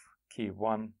of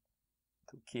k1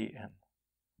 to kn.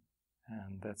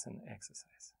 And that's an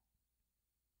exercise.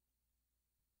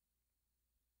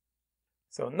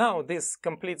 So now this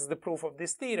completes the proof of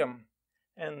this theorem.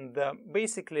 And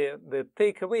basically the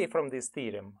takeaway from this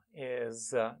theorem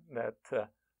is that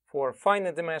for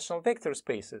finite dimensional vector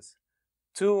spaces,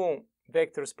 two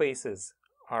vector spaces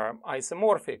are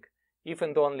isomorphic if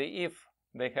and only if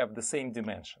they have the same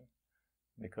dimension,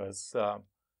 because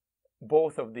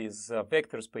both of these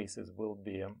vector spaces will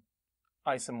be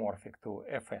isomorphic to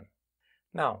Fn.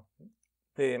 Now,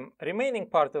 the remaining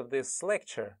part of this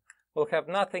lecture will have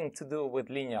nothing to do with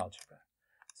linear algebra.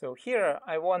 So here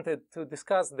I wanted to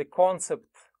discuss the concept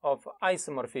of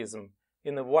isomorphism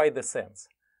in a wider sense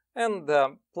and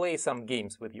play some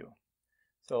games with you.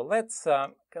 So let's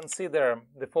consider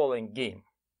the following game.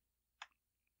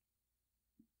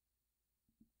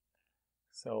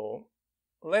 So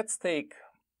let's take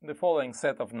the following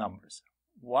set of numbers: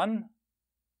 1,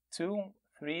 2,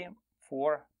 3,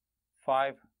 4,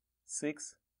 5,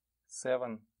 6,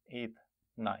 7, 8,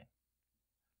 9.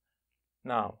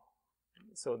 Now,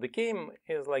 so the game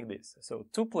is like this. So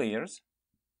two players,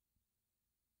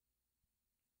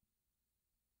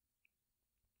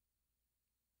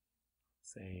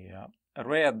 say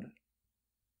red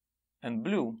and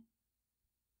blue,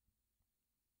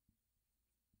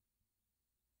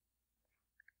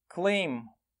 claim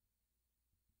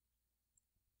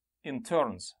in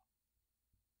turns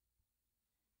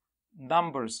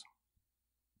numbers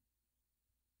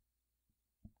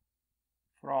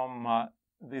from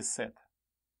this set.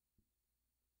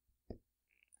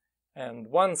 And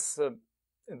once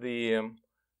the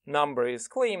number is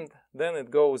claimed, then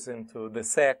it goes into the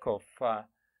sack of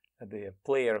the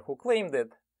player who claimed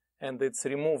it, and it's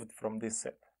removed from this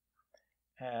set.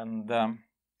 And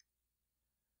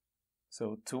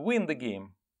so to win the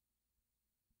game,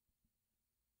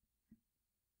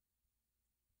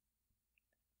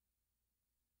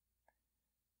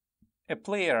 a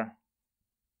player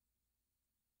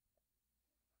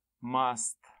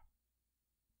must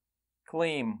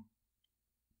claim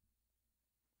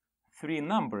 3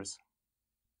 numbers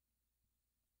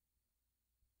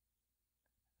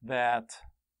that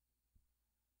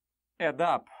add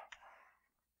up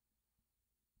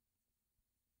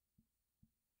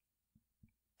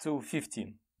to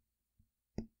 15.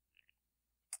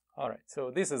 All right,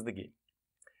 so this is the game.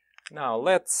 Now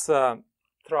let's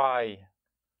try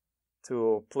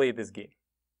to play this game.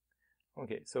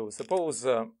 Okay, so suppose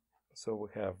so we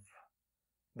have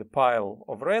the pile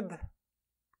of red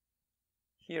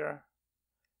here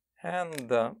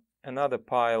and another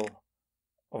pile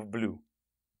of blue.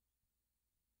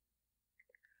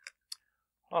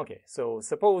 Okay, so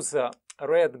suppose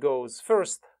red goes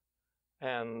first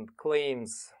and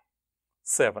claims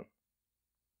 7.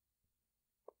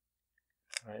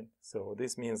 Right, so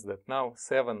this means that now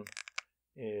 7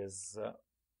 is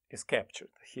captured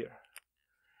here.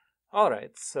 All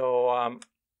right, so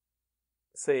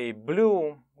say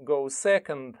blue goes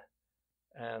second,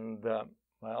 and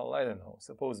well, I don't know.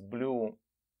 Suppose blue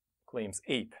claims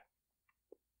 8.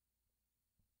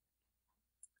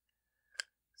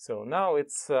 So now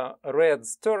it's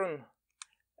red's turn,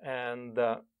 and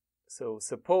so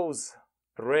suppose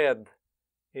red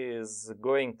is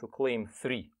going to claim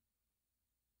 3.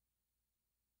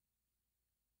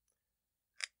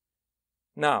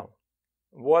 Now,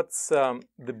 what's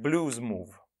the blue's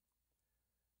move?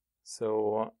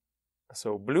 So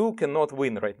blue cannot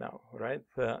win right now, right?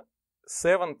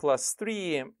 7 plus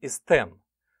 3 is 10.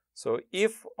 So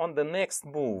if on the next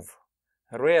move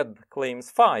red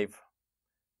claims 5,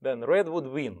 then red would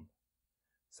win.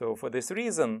 So for this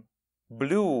reason,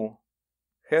 blue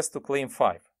has to claim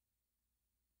 5.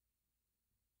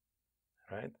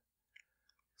 Right?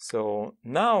 So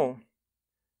now,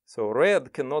 so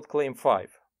red cannot claim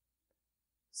 5.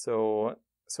 So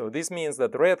this means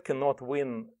that red cannot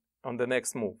win on the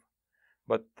next move.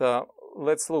 But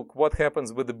let's look what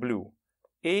happens with the blue.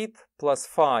 8 plus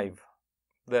 5,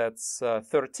 that's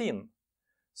 13.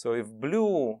 So if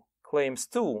blue claims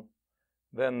 2,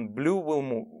 then blue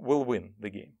will win the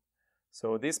game.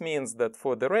 So this means that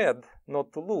for the red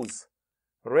not to lose,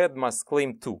 red must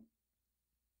claim 2.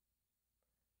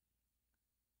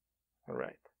 All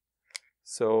right.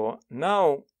 So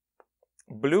now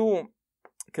blue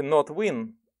cannot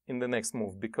win in the next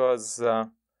move because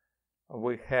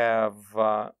we have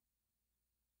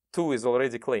 2 is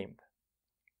already claimed.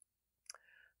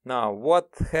 Now what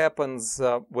happens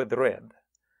with red?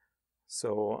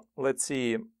 So let's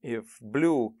see if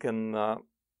blue can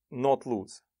not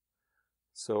lose.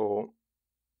 So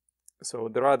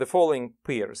there are the following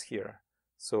pairs here.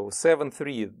 So 7,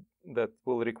 3, that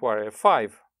will require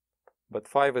 5, but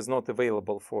 5 is not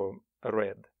available for a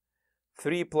red.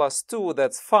 3 plus 2,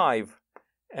 that's 5,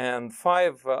 and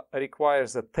 5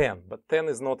 requires a 10, but 10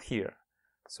 is not here.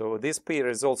 So this pair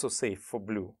is also safe for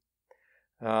blue.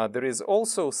 There is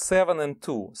also 7 and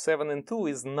 2. 7 and 2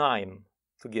 is 9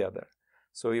 together.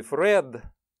 So if red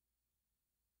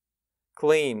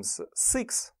claims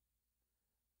 6,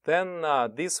 then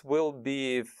this will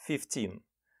be 15.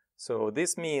 So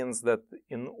this means that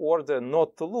in order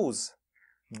not to lose,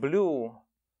 blue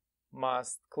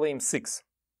must claim 6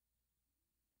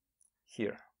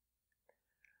 here.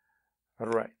 All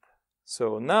right.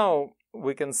 So now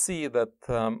we can see that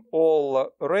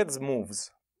all red's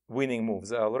moves, winning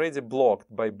moves, are already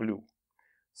blocked by blue.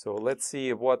 So let's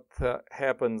see what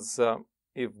happens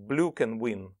if blue can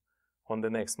win on the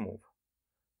next move.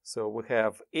 So we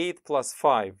have 8 plus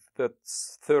 5,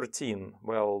 that's 13.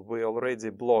 Well, we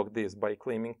already blocked this by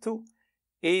claiming 2.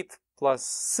 8 plus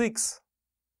 6,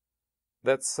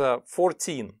 that's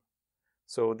 14.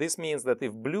 So this means that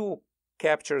if blue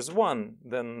captures 1,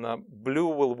 then blue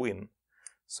will win.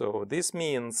 So this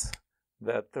means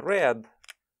that red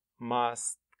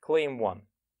must claim 1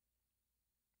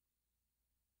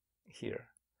 here.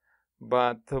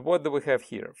 But what do we have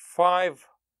here? 5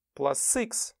 plus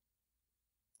 6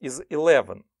 is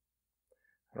 11,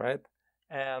 right?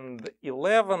 And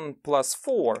 11 plus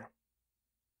 4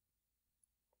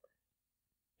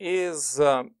 is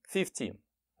 15,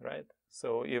 right?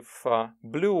 So if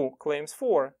blue claims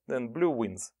 4, then blue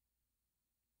wins,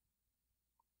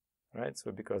 right?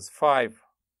 So because 5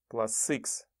 plus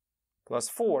 6 plus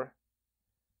 4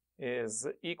 is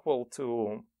equal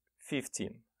to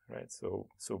 15, right? So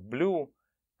blue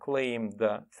claimed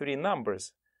 3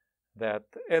 numbers that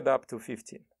add up to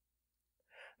 15.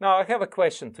 Now I have a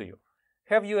question to you.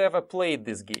 Have you ever played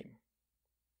this game?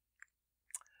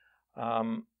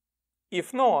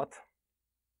 If not,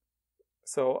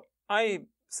 so I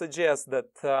suggest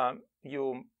that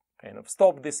you kind of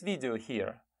stop this video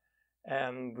here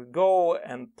and go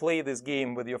and play this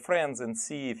game with your friends and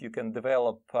see if you can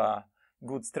develop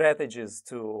good strategies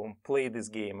to play this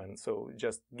game, and so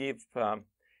just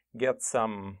get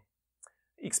some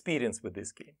experience with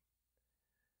this game.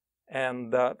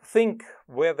 And think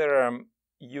whether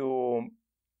you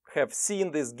have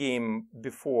seen this game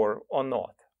before or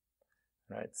not,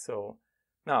 right? So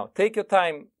now take your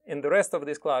time. In the rest of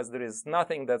this class, there is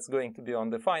nothing that's going to be on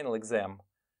the final exam.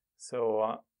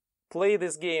 So play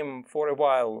this game for a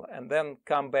while and then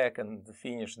come back and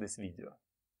finish this video.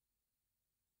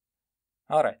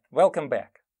 All right, welcome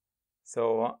back.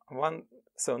 So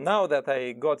now that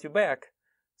I got you back,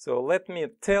 so let me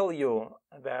tell you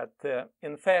that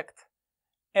in fact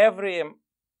every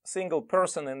single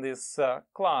person in this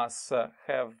class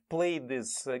have played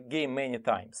this game many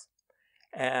times,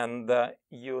 and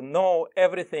you know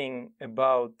everything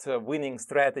about winning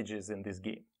strategies in this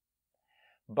game.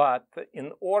 But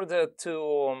in order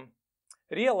to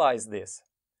realize this,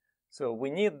 so we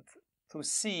need to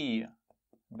see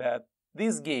that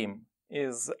this game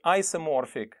is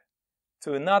isomorphic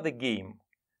to another game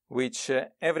which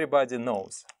everybody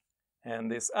knows.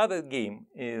 And this other game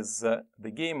is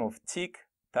the game of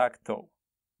tic-tac-toe.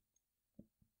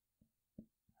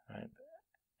 Right?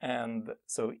 And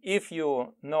so if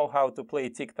you know how to play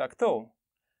tic-tac-toe,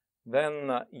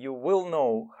 then you will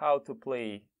know how to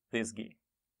play this game.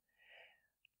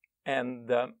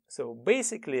 And so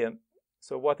basically,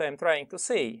 so what I'm trying to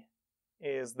say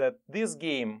is that this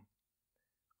game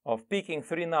of picking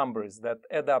three numbers that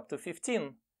add up to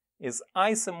 15 is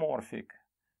isomorphic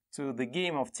to the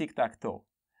game of tic-tac-toe.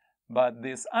 But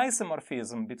this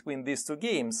isomorphism between these two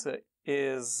games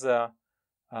is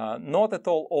not at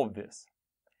all obvious.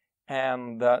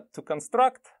 And to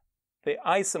construct the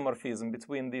isomorphism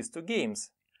between these two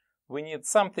games, we need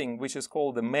something which is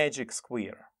called the magic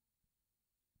square.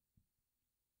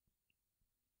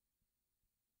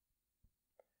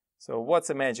 So what's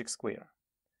a magic square?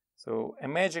 So a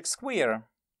magic square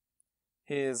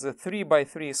is a 3 by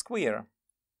 3 square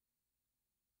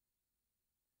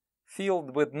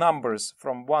filled with numbers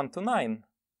from 1 to 9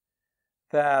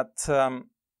 that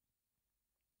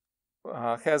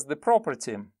has the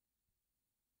property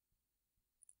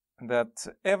that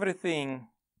everything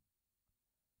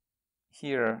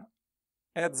here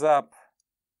adds up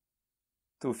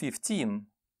to 15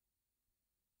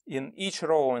 in each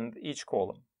row and each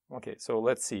column. Okay, so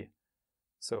let's see.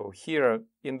 So here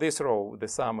in this row the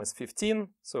sum is 15,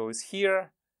 so is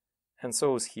here, and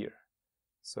so is here.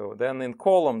 So then in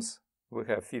columns we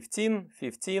have 15,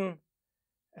 15,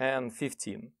 and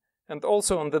 15. And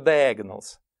also on the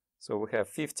diagonals. So we have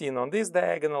 15 on this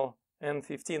diagonal and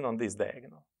 15 on this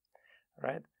diagonal.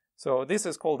 Right? So this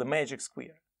is called the magic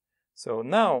square. So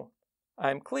now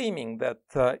I'm claiming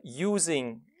that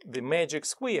using the magic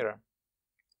square,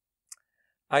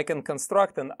 I can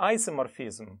construct an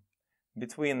isomorphism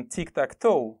between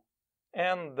tic-tac-toe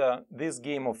and this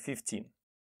game of 15.